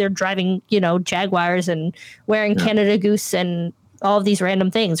 They're driving, Jaguars and wearing Canada Goose and all of these random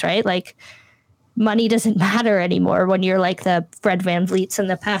things, right? Like money doesn't matter anymore when you're like the Fred VanVleets and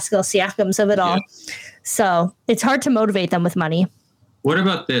the Pascal Siakams of it all. So it's hard to motivate them with money. What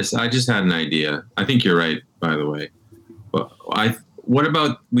about this? I just had an idea. I think you're right, by the way. But what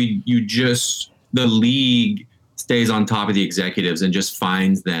about the league stays on top of the executives and just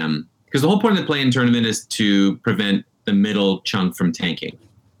fines them? Because the whole point of the play-in tournament is to prevent the middle chunk from tanking.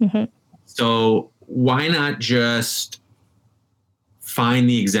 So why not just fine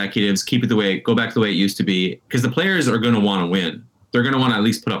the executives, go back to the way it used to be? Because the players are going to want to win. They're going to want to at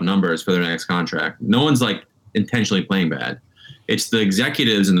least put up numbers for their next contract. No one's like intentionally playing bad. It's the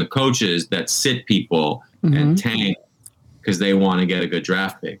executives and the coaches that sit people and tank because they want to get a good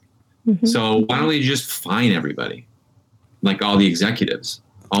draft pick. So why don't we just fine everybody? Like all the executives,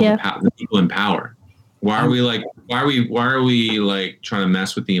 all the people in power. Why are we trying to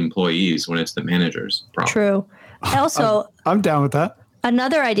mess with the employees when it's the managers' problem? True. Also, I'm down with that.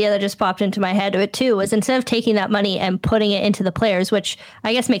 Another idea that just popped into my head too was, instead of taking that money and putting it into the players, which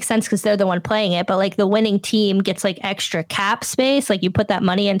I guess makes sense because they're the one playing it, but like the winning team gets like extra cap space, like you put that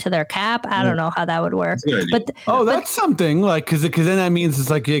money into their cap. I don't know how that would work. But that's something, like, because then that means it's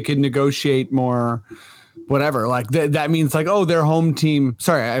like you can negotiate more, whatever. Like that means like, oh, their home team.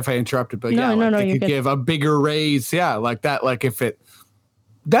 Sorry if I interrupted, but no, they could give a bigger raise. Yeah, like that. Like if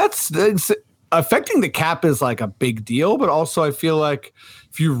that's affecting the cap is like a big deal, but also I feel like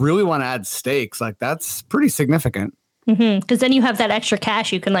if you really want to add stakes, like that's pretty significant. Because then you have that extra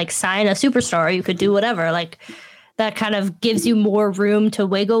cash. You can like sign a superstar. You could do whatever. Like that kind of gives you more room to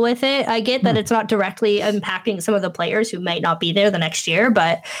wiggle with it. I get that it's not directly impacting some of the players who might not be there the next year,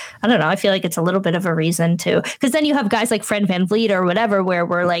 but I don't know. I feel like it's a little bit of a reason to, because then you have guys like Fred VanVleet or whatever, where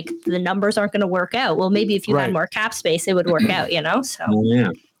we're like, the numbers aren't going to work out. Well, maybe if you had more cap space, it would work out, So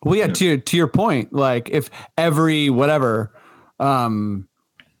Well, yeah, to your point, like if every whatever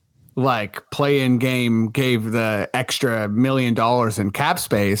like play-in game gave the extra $1 million in cap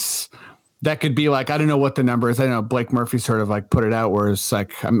space, that could be like, I don't know what the number is. I know Blake Murphy sort of like put it out where it's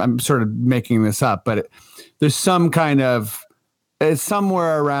like, I'm sort of making this up, but there's some kind of, it's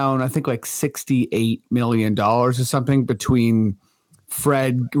somewhere around, I think like $68 million or something between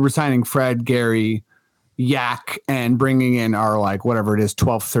resigning Fred, Gary, Yak, and bringing in our like whatever it is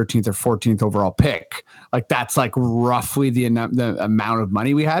 12th, 13th, or 14th overall pick. Like that's like roughly the amount of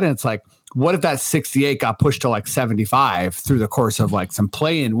money we had. And it's like, what if that 68 got pushed to like 75 through the course of like some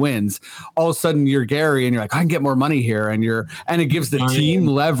play-in wins? All of a sudden you're Gary and you're like, I can get more money here, and it gives the team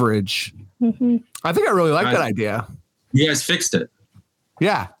leverage. I think I really like that idea. You guys fixed it.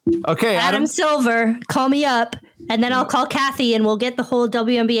 Yeah. Okay, Adam Silver, call me up, and then I'll call Kathy, and we'll get the whole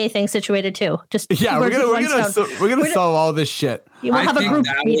WNBA thing situated too. Just Yeah, we're gonna solve all this shit. We'll have a group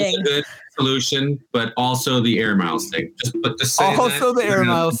that meeting. was a good solution, but also the air miles thing. Just but to say Also, that, the air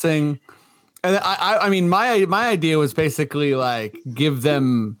miles thing. And I mean, my idea was basically like give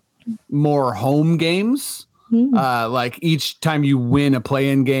them more home games. Like each time you win a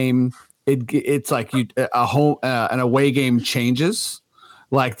play-in game, it's like a home an away game changes.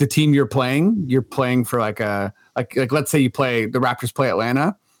 Like the team you're playing for like let's say the Raptors play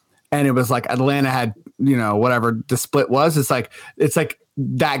Atlanta, and it was like Atlanta had whatever the split was. It's like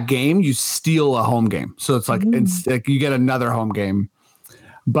that game you steal a home game, so it's like it's like you get another home game.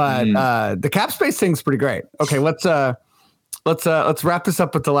 But the cap space thing's pretty great. Okay, let's wrap this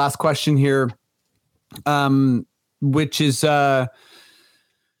up with the last question here, which is I'll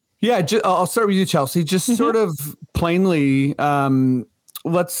start with you, Chelsea. Just sort of plainly,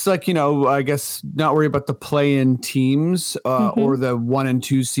 let's I guess not worry about the play-in teams or the 1 and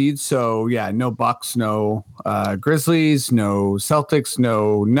 2 seeds. So yeah, no Bucks, no Grizzlies, no Celtics,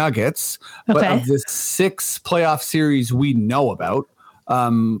 no Nuggets. Okay. But of the 6 playoff series we know about,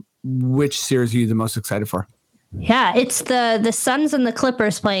 which series are you the most excited for? Yeah, it's the Suns and the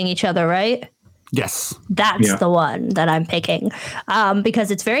Clippers playing each other, right? Yes. That's the one that I'm picking because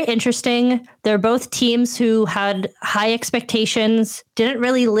it's very interesting. They're both teams who had high expectations, didn't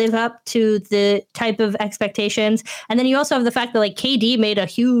really live up to the type of expectations. And then you also have the fact that like KD made a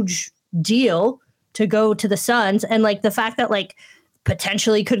huge deal to go to the Suns. And like the fact that like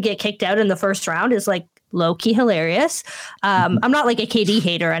potentially could get kicked out in the first round is like low key hilarious. I'm not like a KD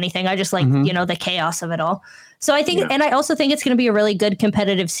hater or anything. I just like, the chaos of it all. So I think, and I also think it's going to be a really good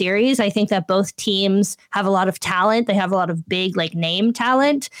competitive series. I think that both teams have a lot of talent. They have a lot of big like name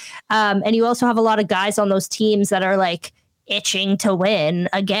talent. And you also have a lot of guys on those teams that are like itching to win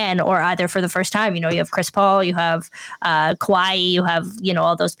again, or either for the first time. You have Chris Paul, you have Kawhi, you have,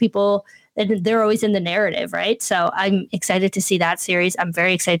 all those people. They're always in the narrative, right? So I'm excited to see that series. I'm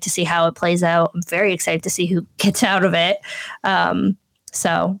very excited to see how it plays out. I'm very excited to see who gets out of it.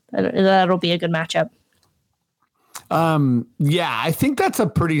 So that'll be a good matchup. I think that's a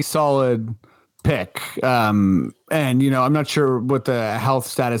pretty solid pick. And I'm not sure what the health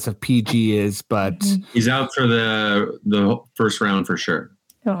status of PG is, but he's out for the first round for sure.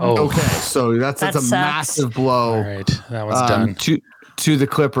 Oh, okay. So that's a massive blow. All right, that was done to the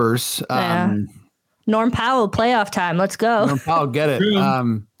Clippers. Norm Powell, playoff time. Let's go. Norm Powell, get it.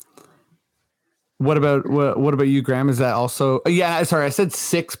 What about you, Graham? Is that also? Sorry, I said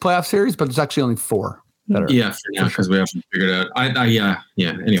 6 playoff series, but there's actually only 4. For now, because we haven't figured it out.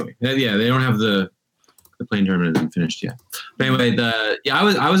 Anyway, they don't have the playing tournament isn't finished yet. But anyway, I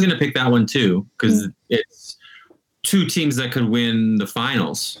was going to pick that one too because it's 2 teams that could win the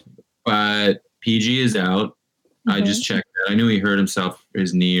finals, but PG is out. I just checked that. I knew he hurt himself,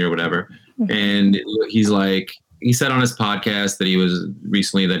 his knee or whatever, and he said on his podcast that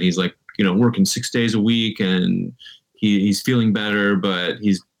he's like working 6 days a week and he's feeling better, but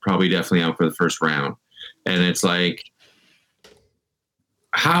he's probably definitely out for the first round. And it's like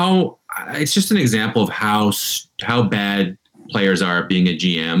it's just an example of how bad players are at being a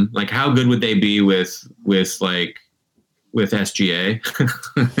GM. Like how good would they be with SGA?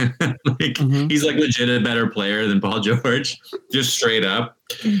 He's like legit a better player than Paul George, just straight up.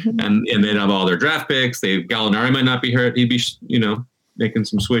 And they'd have all their draft picks. Gallinari might not be hurt. He'd be making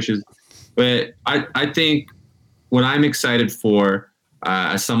some swishes. But I think what I'm excited for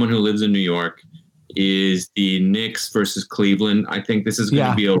as someone who lives in New York is the Knicks versus Cleveland. I think this is going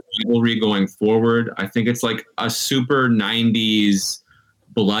to be a rivalry going forward. I think it's like a super 90s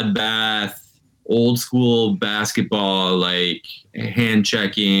bloodbath, old school basketball, like hand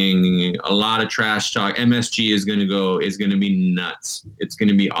checking, a lot of trash talk. MSG is going to be nuts. It's going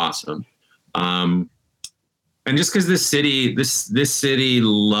to be awesome. And just because this city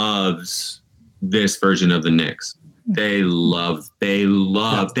loves this version of the Knicks.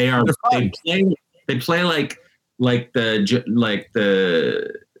 They play like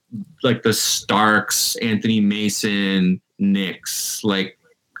the Starks, Anthony Mason Knicks, like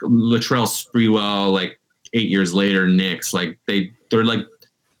Latrell Sprewell, like 8 years later Knicks. Like they're like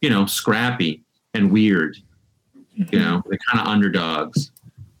scrappy and weird. They're kind of underdogs.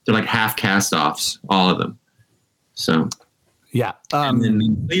 They're like half cast-offs, all of them. So yeah, and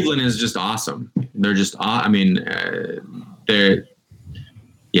then Cleveland is just awesome. They're just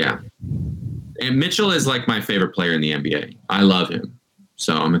And Mitchell is like my favorite player in the NBA. I love him.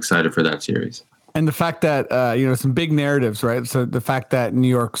 So I'm excited for that series. And the fact that, some big narratives, right? So the fact that New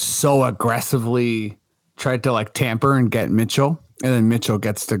York so aggressively tried to like tamper and get Mitchell, and then Mitchell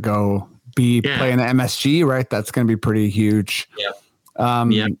gets to go play in the MSG, right? That's going to be pretty huge. Yep.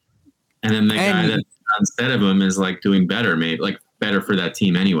 And then the guy that's instead of him is like doing better, maybe like better for that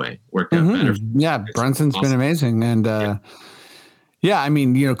team anyway. Worked out better. Yeah, Brunson's been amazing, and I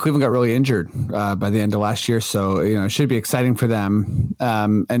mean, Cleveland got really injured by the end of last year, so it should be exciting for them.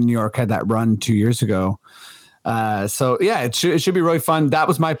 And New York had that run 2 years ago, so yeah, it should be really fun. That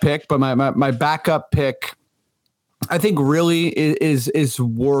was my pick, but my backup pick, I think, really is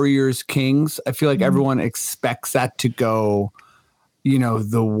Warriors Kings. I feel like everyone expects that to go,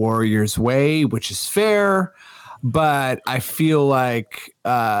 the Warriors way, which is fair, but I feel like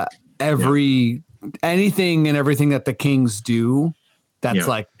anything and everything that the Kings do, that's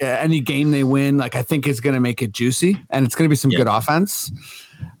like any game they win, like I think is going to make it juicy, and it's going to be some good offense.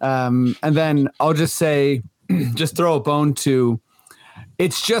 And then I'll just say, just throw a bone to,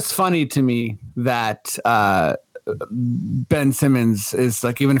 it's just funny to me that Ben Simmons is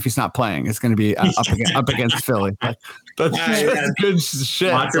like, even if he's not playing, it's going to be up against Philly. Like, that's just good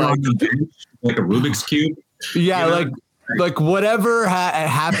shit. Like a Rubik's Cube. Yeah, like whatever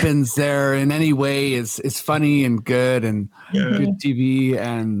happens there in any way is funny and good and good TV,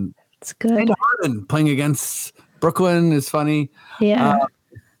 and it's good. Harden playing against Brooklyn is funny. Yeah.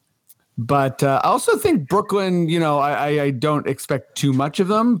 But I also think Brooklyn, I don't expect too much of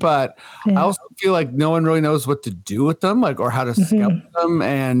them, but I also feel like no one really knows what to do with them, or how to scout them.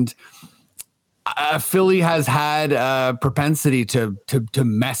 And Philly has had a propensity to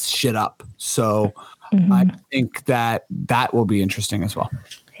mess shit up. So I think that will be interesting as well.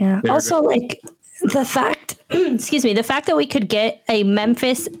 Yeah. Also, like the fact, the fact that we could get a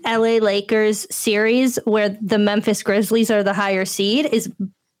Memphis LA Lakers series where the Memphis Grizzlies are the higher seed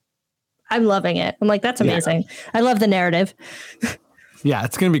I'm loving it. I'm like, that's amazing. Yeah. I love the narrative. Yeah,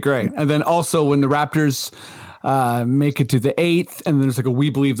 it's going to be great. And then also when the Raptors make it to the 8th, and there's like a "We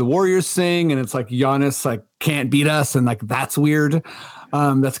Believe the Warriors" thing, and it's like Giannis like can't beat us, and like that's weird.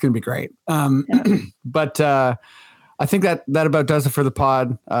 That's going to be great. But I think that about does it for the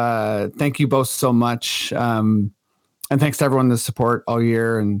pod. Thank you both so much, and thanks to everyone the support all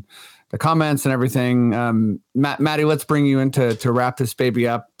year and the comments and everything. Maddie, let's bring you in to wrap this baby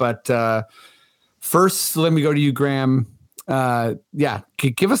up. But first, let me go to you, Graham.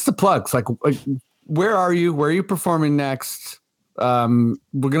 Give us the plugs. Like, where are you? Where are you performing next? We're going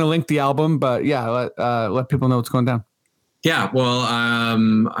to link the album, but let people know what's going down. Yeah, well,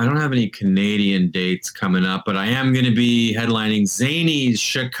 I don't have any Canadian dates coming up, but I am going to be headlining Zany's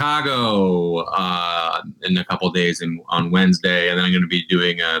Chicago in a couple of days on Wednesday, and then I'm going to be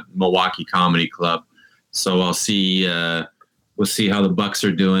doing a Milwaukee Comedy Club. So we'll see how the Bucks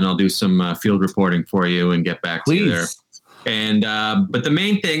are doing. I'll do some field reporting for you and get back to you there. And but the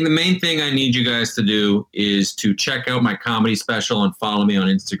main thing I need you guys to do is to check out my comedy special and follow me on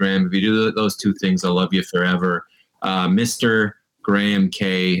Instagram. If you do those two things, I'll love you forever. Mr. Graham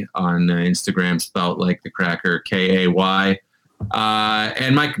K on Instagram, spelled like the cracker, Kay.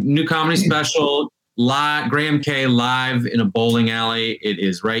 And my new comedy special, Graham K live in a bowling alley. It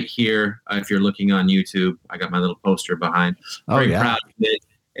is right here. If you're looking on YouTube, I got my little poster behind. Very proud of it.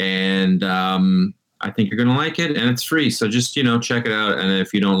 And I think you're going to like it, and it's free. So just, check it out. And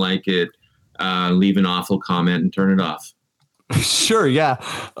if you don't like it, leave an awful comment and turn it off. Sure. Yeah.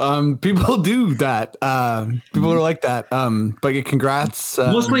 People do that. People are like that. But congrats.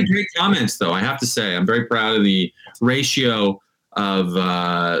 Mostly great comments, though. I have to say, I'm very proud of the ratio of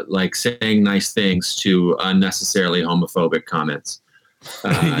like saying nice things to unnecessarily homophobic comments.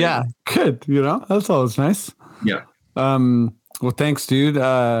 Yeah. Good. That's always nice. Yeah. Well, thanks, dude.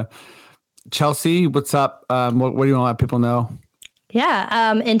 Chelsea, what's up? What do you want to let people know?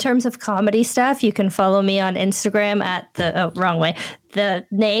 Yeah. In terms of comedy stuff, you can follow me on Instagram at the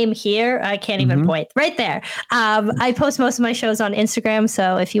name here. I can't even point right there. I post most of my shows on Instagram.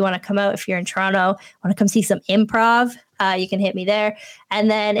 So if you want to come out, if you're in Toronto, want to come see some improv, you can hit me there.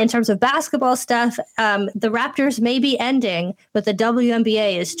 And then in terms of basketball stuff, the Raptors may be ending, but the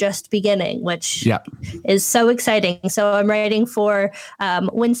WNBA is just beginning, which is so exciting. So I'm writing for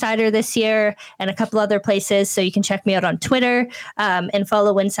Winsider this year and a couple other places. So you can check me out on Twitter and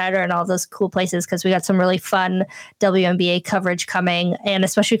follow Winsider and all those cool places, because we got some really fun WNBA coverage coming. And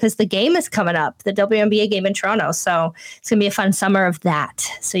especially because the game is coming up, the WNBA game in Toronto. So it's going to be a fun summer of that.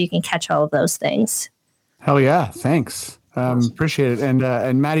 So you can catch all of those things. Hell yeah. Thanks. Appreciate it.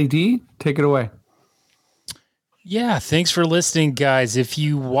 And Maddie D, take it away. Yeah, thanks for listening, guys. If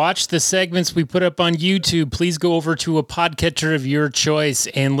you watch the segments we put up on YouTube, please go over to a podcatcher of your choice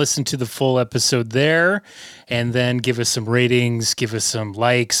and listen to the full episode there. and then give us some ratings, give us some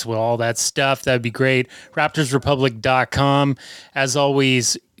likes, well, all that stuff. That'd be great. RaptorsRepublic.com. As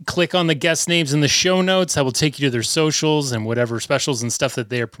always, click on the guest names in the show notes. I will take you to their socials and whatever specials and stuff that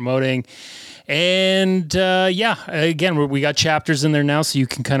they are promoting. And again, we got chapters in there now, so you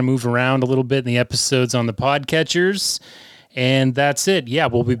can kind of move around a little bit in the episodes on the podcatchers. And that's it. Yeah,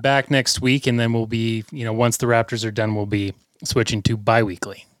 we'll be back next week, and then we'll be, once the Raptors are done, we'll be switching to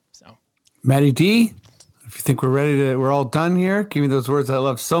bi-weekly. So, Matty D, if you think we're all done here, give me those words I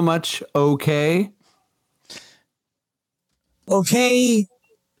love so much. Okay. Okay.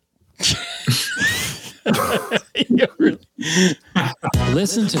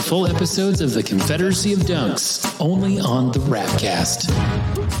 Listen to full episodes of the Confederacy of Dunks only on the Rapcast.